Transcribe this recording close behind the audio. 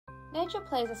Nature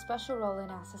plays a special role in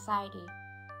our society.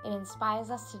 It inspires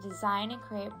us to design and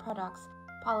create products,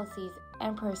 policies,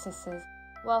 and processes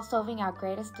while solving our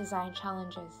greatest design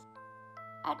challenges.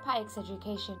 At PEIX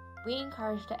Education, we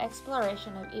encourage the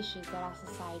exploration of issues that our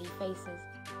society faces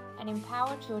and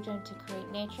empower children to create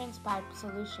nature-inspired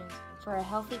solutions for a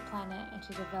healthy planet and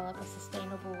to develop a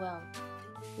sustainable world.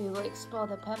 We will explore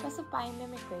the purpose of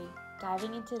biomimicry,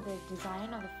 diving into the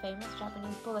design of the famous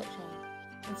Japanese bullet train,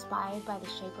 inspired by the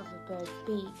shape of a bird's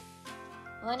beak,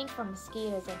 learning from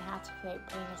mosquitoes and how to create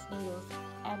painless needles,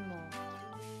 and more.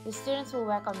 The students will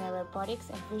work on their robotics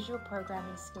and visual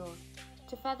programming skills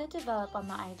to further develop on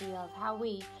the idea of how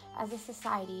we, as a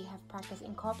society, have practiced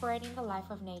incorporating the life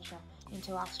of nature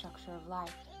into our structure of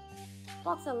life.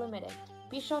 Spots are limited.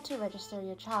 Be sure to register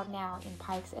your child now in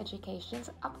PEIX Education's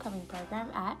upcoming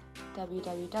program at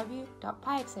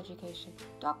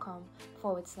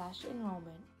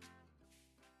www.peixeducation.com/enrollment.